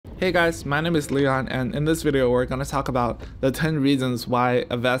Hey guys, my name is Leon, and in this video we're going to talk about the 10 reasons why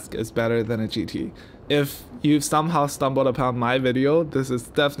a VESC is better than a GT. If you've somehow stumbled upon my video, this is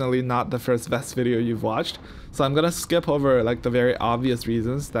definitely not the first VESC video you've watched, so I'm going to skip over like the very obvious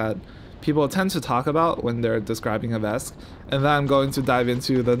reasons that people tend to talk about when they're describing a VESC, and then I'm going to dive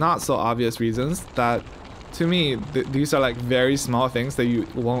into the not so obvious reasons that to me, these are like very small things that you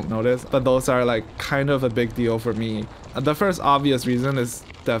won't notice, but those are like kind of a big deal for me. The first obvious reason is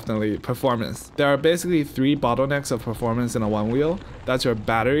definitely performance. There are basically three bottlenecks of performance in a one wheel. That's your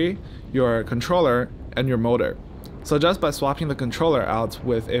battery, your controller, and your motor. So just by swapping the controller out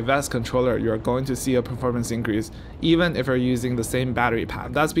with a VESC controller, you're going to see a performance increase even if you're using the same battery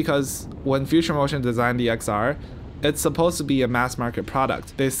pack. That's because when Future Motion designed the XR, it's supposed to be a mass market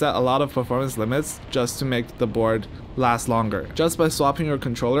product. They set a lot of performance limits just to make the board last longer. Just by swapping your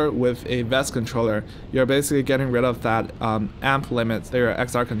controller with a VESC controller, you're basically getting rid of that amp limit that your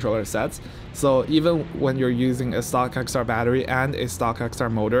XR controller sets. So even when you're using a stock XR battery and a stock XR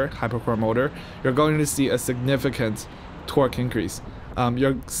motor, hypercore motor, you're going to see a significant torque increase.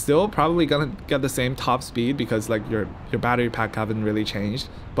 You're still probably gonna get the same top speed because like your battery pack haven't really changed,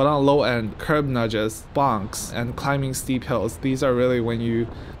 but on low end, curb nudges, bonks, and climbing steep hills, these are really when you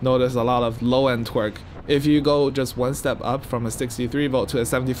notice a lot of low end torque. If you go just one step up from a 63 volt to a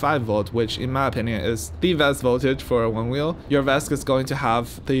 75 volt, which in my opinion is the VESC voltage for a one wheel, your VESC is going to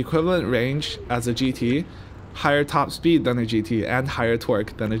have the equivalent range as a GT, higher top speed than a GT, and higher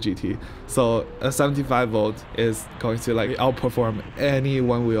torque than a GT. So a 75 volt is going to like outperform any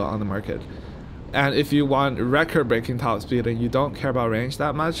one wheel on the market. And if you want record breaking top speed and you don't care about range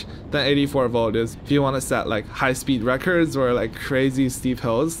that much, then 84 volt is, if you want to set like high speed records or like crazy steep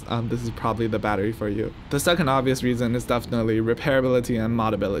hills, this is probably the battery for you. The second obvious reason is definitely repairability and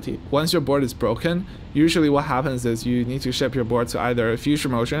moddability. Once your board is broken, usually what happens is you need to ship your board to either Future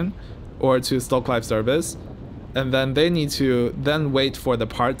Motion or to Stoke Life Service, and then they need to then wait for the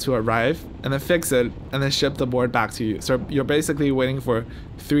part to arrive and then fix it and then ship the board back to you. So you're basically waiting for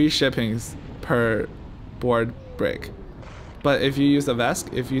 3 shippings per board break. But if you use a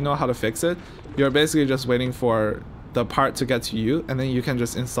VESC, if you know how to fix it, you're basically just waiting for the part to get to you and then you can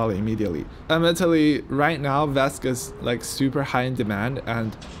just install it immediately. Admittedly, right now VESC is like super high in demand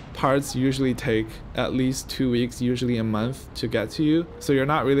and parts usually take at least 2 weeks, usually a month to get to you. So you're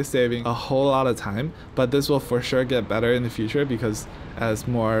not really saving a whole lot of time, but this will for sure get better in the future because as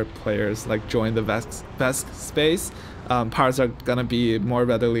more players like join the VESC space, parts are gonna be more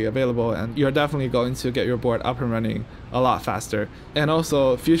readily available and you're definitely going to get your board up and running a lot faster. And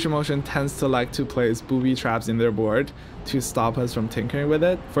also Future Motion tends to like to place booby traps in their board to stop us from tinkering with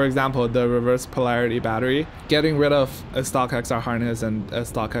it. For example, the reverse polarity battery, getting rid of a stock XR harness and a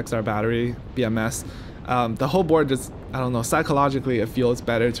stock XR battery, BMS, the whole board just, I don't know, psychologically it feels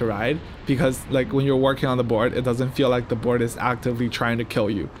better to ride because like when you're working on the board, it doesn't feel like the board is actively trying to kill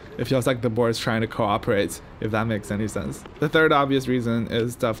you. It feels like the board is trying to cooperate, if that makes any sense. The third obvious reason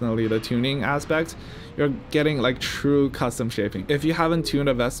is definitely the tuning aspect. You're getting like true custom shaping. If you haven't tuned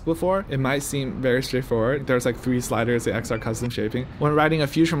a VESC before, it might seem very straightforward. There's like 3 sliders in XR custom shaping. When riding a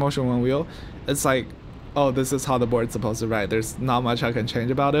Future Motion one wheel, it's like, oh, this is how the board's supposed to ride. There's not much I can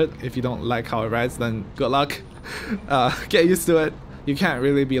change about it. If you don't like how it rides, then good luck. Get used to it. You can't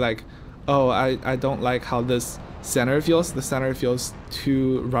really be like, oh, I don't like how this center feels. The center feels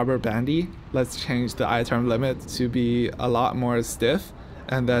too rubber bandy. Let's change the I-term limit to be a lot more stiff.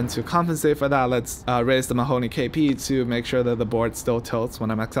 And then to compensate for that, let's raise the mahony KP to make sure that the board still tilts when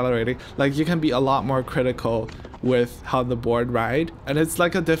I'm accelerating. Like you can be a lot more critical with how the board ride. And it's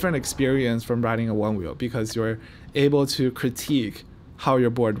like a different experience from riding a one wheel because you're able to critique how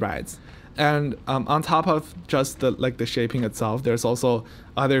your board rides. And on top of just the shaping itself, there's also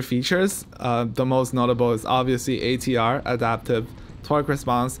other features. The most notable is obviously ATR, adaptive torque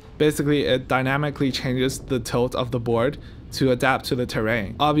response. Basically, it dynamically changes the tilt of the board to adapt to the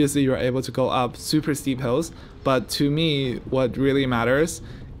terrain. Obviously, you're able to go up super steep hills, but to me, what really matters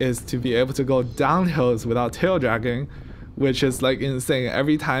is to be able to go down hills without tail dragging, which is like insane.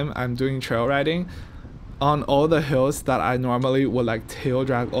 Every time I'm doing trail riding, on all the hills that I normally would like tail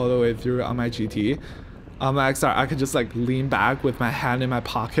drag all the way through on my GT, on my XR, I could just like lean back with my hand in my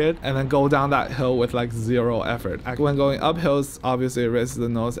pocket and then go down that hill with like 0 effort. When going up hills, obviously it raises the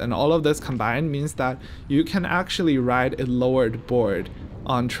nose, and all of this combined means that you can actually ride a lowered board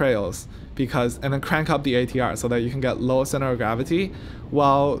on trails and then crank up the ATR so that you can get low center of gravity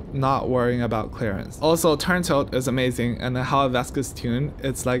while not worrying about clearance. Also, turn tilt is amazing, and then how a VESC is tuned,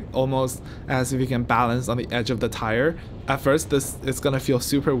 it's like almost as if you can balance on the edge of the tire. At first, it's gonna feel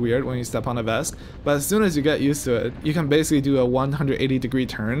super weird when you step on a VESC, but as soon as you get used to it, you can basically do a 180-degree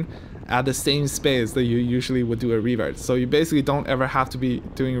turn at the same space that you usually would do a revert. So you basically don't ever have to be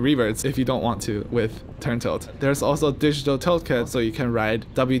doing reverts if you don't want to with turn tilt. There's also digital tilt kit, so you can ride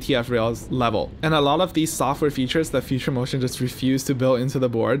WTF rails level. And a lot of these software features that Future Motion just refused to build into the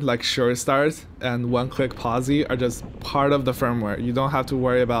board, like sure start and one-click posi, are just part of the firmware. You don't have to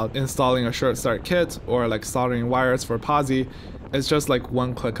worry about installing a short start kit or like soldering wires for posi. It's just like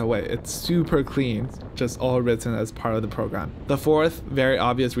one click away. It's super clean, just all written as part of the program. The fourth very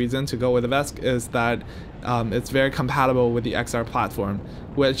obvious reason to go with a VESC is that it's very compatible with the XR platform,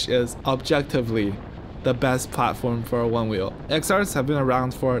 which is objectively the best platform for a one wheel. XRs have been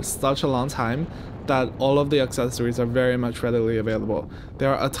around for such a long time that all of the accessories are very much readily available.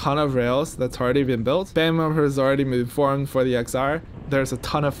 There are a ton of rails that's already been built. Band bumpers already been formed for the XR. There's a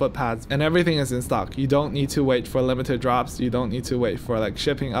ton of footpads and everything is in stock. You don't need to wait for limited drops. You don't need to wait for like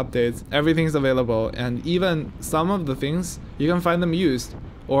shipping updates. Everything's available, and even some of the things you can find them used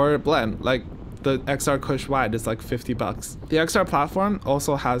or blend. Like the XR Kush Wide is like 50 bucks. The XR platform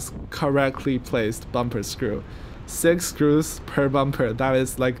also has correctly placed bumper screw. 6 screws per bumper. That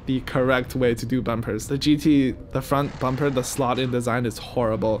is like the correct way to do bumpers. The GT, the front bumper, the slot in design is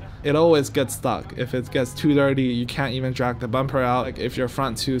horrible. It always gets stuck. If it gets too dirty, you can't even drag the bumper out. Like if your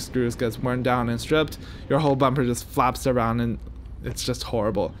front 2 screws gets worn down and stripped, your whole bumper just flaps around and it's just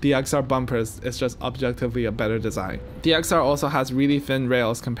horrible. The XR bumpers is just objectively a better design. The XR also has really thin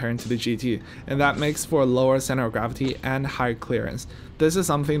rails compared to the GT, and that makes for lower center of gravity and high clearance. This is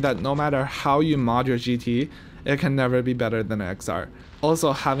something that no matter how you mod your GT, it can never be better than an XR.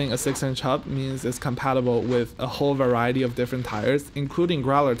 Also, having a 6-inch hub means it's compatible with a whole variety of different tires, including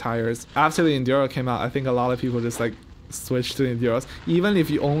growler tires. After the Enduro came out, I think a lot of people just like switch to Enduros. Even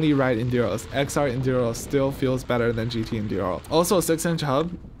if you only ride Enduros, XR Enduro still feels better than GT Enduro. Also, a 6-inch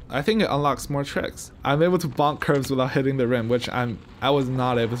hub, I think it unlocks more tricks. I'm able to bonk curves without hitting the rim, which I was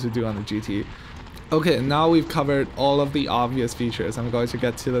not able to do on the GT. Okay, now we've covered all of the obvious features. I'm going to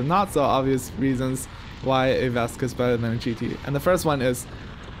get to the not so obvious reasons why a VESC is better than a GT. And the first one is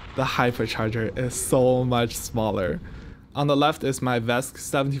the hypercharger is so much smaller. On the left is my VESC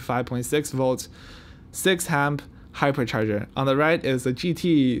 75.6 volt 6 amp hypercharger. On the right is a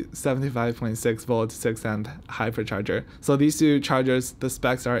GT 75.6 volt 6 amp hypercharger. So these two chargers, the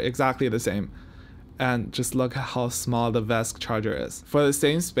specs are exactly the same. And just look at how small the VESC charger is. For the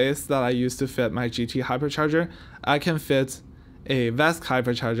same space that I used to fit my GT hypercharger, I can fit a VESC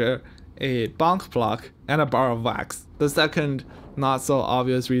hypercharger, a bonk block, and a bar of wax. The second not so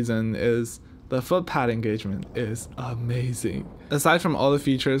obvious reason is the footpad engagement is amazing. Aside from all the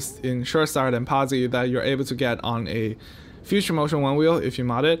features in short start and posi that you're able to get on a Future Motion one wheel if you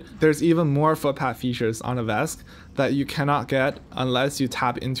mod it, there's even more footpad features on a VESC that you cannot get unless you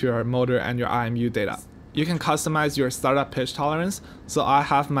tap into your motor and your IMU data. You can customize your startup pitch tolerance. So I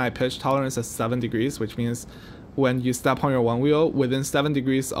have my pitch tolerance at 7 degrees, which means when you step on your one wheel, within 7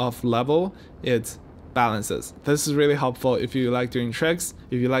 degrees of level, it balances. This is really helpful if you like doing tricks,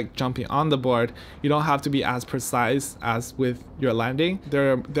 if you like jumping on the board. You don't have to be as precise as with your landing.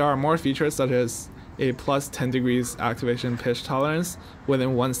 There are more features such as a plus 10 degrees activation pitch tolerance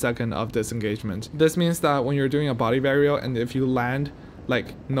within 1 second of disengagement. This means that when you're doing a body varial and if you land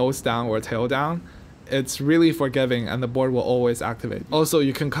like nose down or tail down, it's really forgiving and the board will always activate. Also,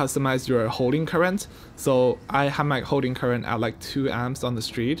 you can customize your holding current. So I have my holding current at like 2 amps on the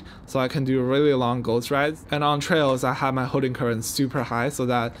street, so I can do really long ghost rides. And on trails, I have my holding current super high so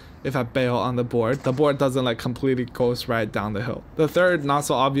that if I bail on the board doesn't like completely ghost ride down the hill. The third not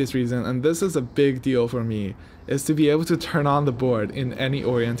so obvious reason, and this is a big deal for me, is to be able to turn on the board in any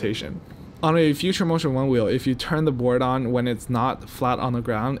orientation. On a Future Motion one wheel, if you turn the board on when it's not flat on the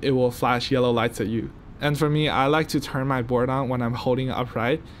ground, it will flash yellow lights at you. And for me, I like to turn my board on when I'm holding it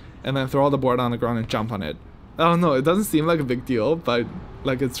upright and then throw the board on the ground and jump on it. I don't know, it doesn't seem like a big deal, but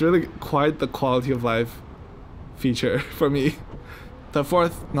like it's really quite the quality of life feature for me. The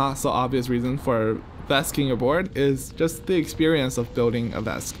fourth not so obvious reason for VESCing your board is just the experience of building a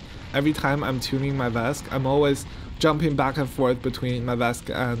VESC. Every time I'm tuning my VESC, I'm always jumping back and forth between my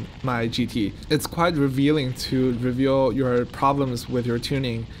VESC and my GT. It's quite revealing to reveal your problems with your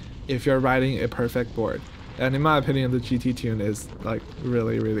tuning if you're riding a perfect board. And in my opinion, the GT tune is like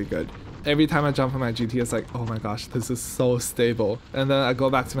really, really good. Every time I jump on my GT, it's like, oh my gosh, this is so stable. And then I go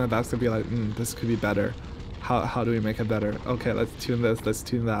back to my VESC and be like, this could be better. How do we make it better? Okay, let's tune this, let's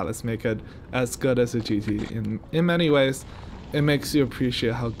tune that, let's make it as good as a GT. In many ways, it makes you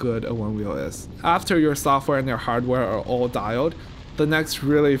appreciate how good a one wheel is. After your software and your hardware are all dialed, the next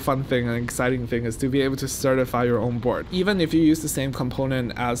really fun thing and exciting thing is to be able to certify your own board. Even if you use the same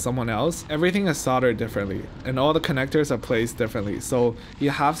component as someone else, everything is soldered differently and all the connectors are placed differently. So you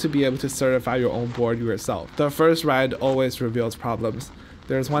have to be able to certify your own board yourself. The first ride always reveals problems.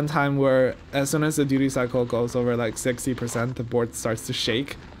 There's one time where as soon as the duty cycle goes over like 60%, the board starts to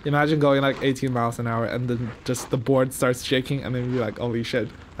shake. Imagine going like 18 miles an hour and then just the board starts shaking and then you're like, holy shit,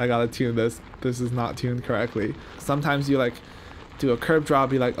 I gotta tune this. This is not tuned correctly. Sometimes you like do a curb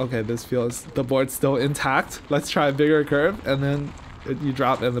drop, be like, okay, this feels, the board's still intact, let's try a bigger curve, and then you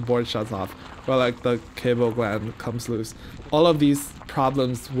drop and the board shuts off, or like the cable gland comes loose. All of these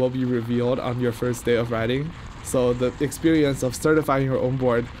problems will be revealed on your first day of riding, so the experience of certifying your own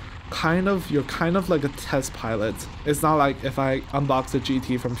board, you're kind of like a test pilot. It's not like if I unbox a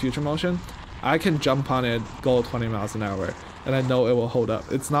GT from Future Motion, I can jump on it, go 20 miles an hour, and I know it will hold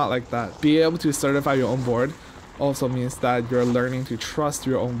up. It's not like that. Being able to certify your own board also means that you're learning to trust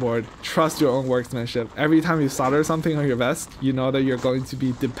your own board, trust your own workmanship. Every time you solder something on your VESC, you know that you're going to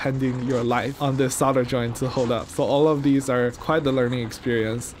be depending your life on this solder joint to hold up. So all of these are quite the learning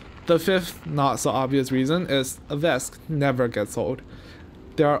experience. The fifth not so obvious reason is a VESC never gets old.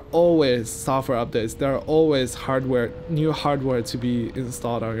 There are always software updates, there are always new hardware to be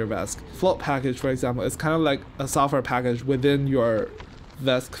installed on your VESC. Float package, for example, is kind of like a software package within your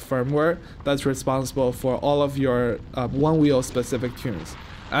VESC firmware that's responsible for all of your one wheel specific tunes.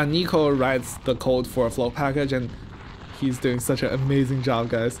 And Nico writes the code for a float package and he's doing such an amazing job,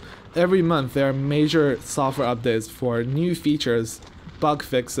 guys. Every month there are major software updates for new features, bug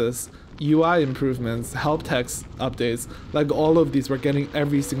fixes, UI improvements, help text updates. Like all of these we're getting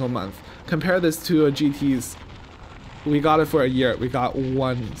every single month. Compare this to a GT's, we got it for a year, we got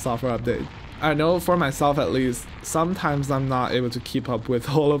one software update. I know for myself at least, sometimes I'm not able to keep up with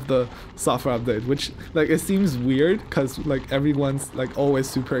all of the software updates, which like it seems weird because like everyone's like always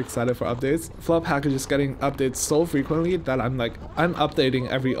super excited for updates. Float package is getting updates so frequently that I'm updating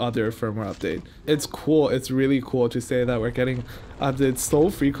every other firmware update. It's cool, it's really cool to say that we're getting updates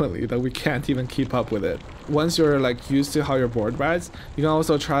so frequently that we can't even keep up with it. Once you're like used to how your board rides, you can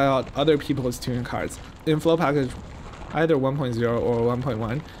also try out other people's tuning cards. In float package, either 1.0 or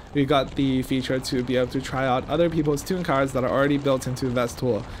 1.1, we got the feature to be able to try out other people's tune cards that are already built into the VESC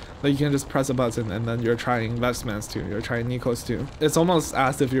tool. Like you can just press a button and then you're trying VESCman's tune, you're trying Nico's tune. It's almost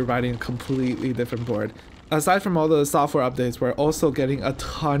as if you're riding a completely different board. Aside from all the software updates, we're also getting a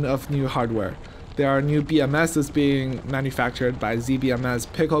ton of new hardware. There are new BMSs being manufactured by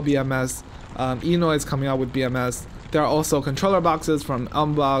zbms, Pickle BMS, Eno is coming out with BMS. There are also controller boxes from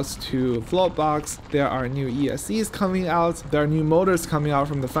ubox to Floatbox. There are new ESCs coming out. There are new motors coming out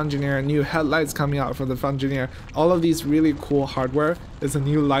from the Fungineer, new headlights coming out from the Fungineer. All of these really cool hardware is a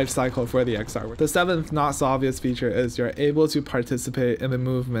new life cycle for the XR. The seventh not so obvious feature is you're able to participate in the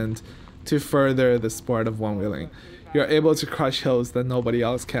movement to further the sport of one-wheeling. You're able to crush hills that nobody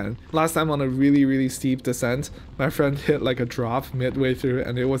else can. Last time on a really steep descent, my friend hit like a drop midway through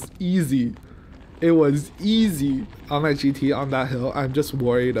and it was easy. It was easy on my GT on that hill. I'm just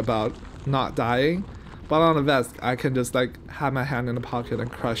worried about not dying. But on a VESC, I can just like have my hand in the pocket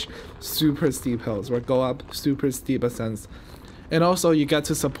and crush super steep hills or go up super steep ascents. And also you get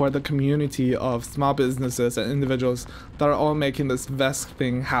to support the community of small businesses and individuals that are all making this VESC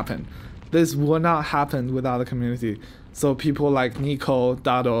thing happen. This would not happen without the community. So people like Nico,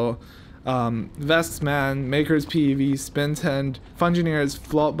 Dado, VESCman, Makers PEV, Spintent, Fungineers,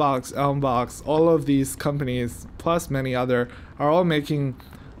 Floatbox, Elmbox, all of these companies, plus many other, are all making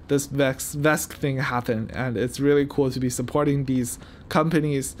this VESC thing happen. And it's really cool to be supporting these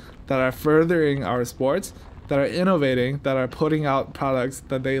companies that are furthering our sports, that are innovating, that are putting out products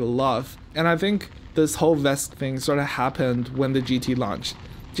that they love. And I think this whole VESC thing sort of happened when the GT launched.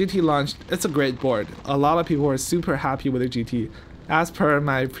 GT launched, it's a great board. A lot of people are super happy with the GT. As per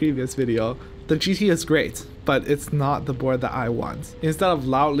my previous video, the GT is great, but it's not the board that I want. Instead of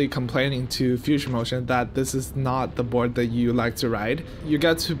loudly complaining to Future Motion that this is not the board that you like to ride, you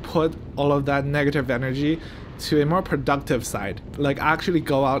get to put all of that negative energy to a more productive side. Like actually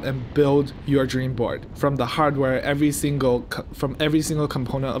go out and build your dream board from the hardware, from every single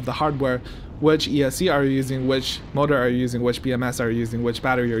component of the hardware. Which ESC are you using, which motor are you using, which BMS are you using, which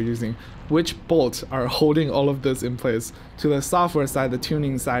battery are you using, which bolts are holding all of this in place. To the software side, the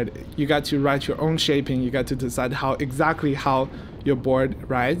tuning side, you got to write your own shaping, you get to decide exactly how your board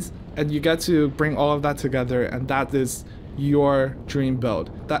rides, and you get to bring all of that together, and that is your dream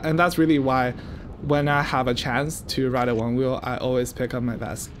build. And that's really why when I have a chance to ride a one wheel, I always pick up my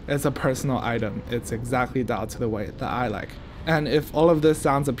VESC. It's a personal item. It's exactly dialed to the way that I like. And if all of this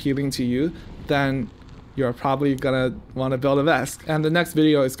sounds appealing to you, then you're probably gonna want to build a VESC. And the next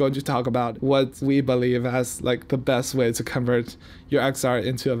video is going to talk about what we believe as like the best way to convert your XR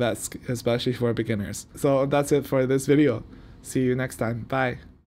into a VESC, especially for beginners. So that's it for this video. See you next time. Bye.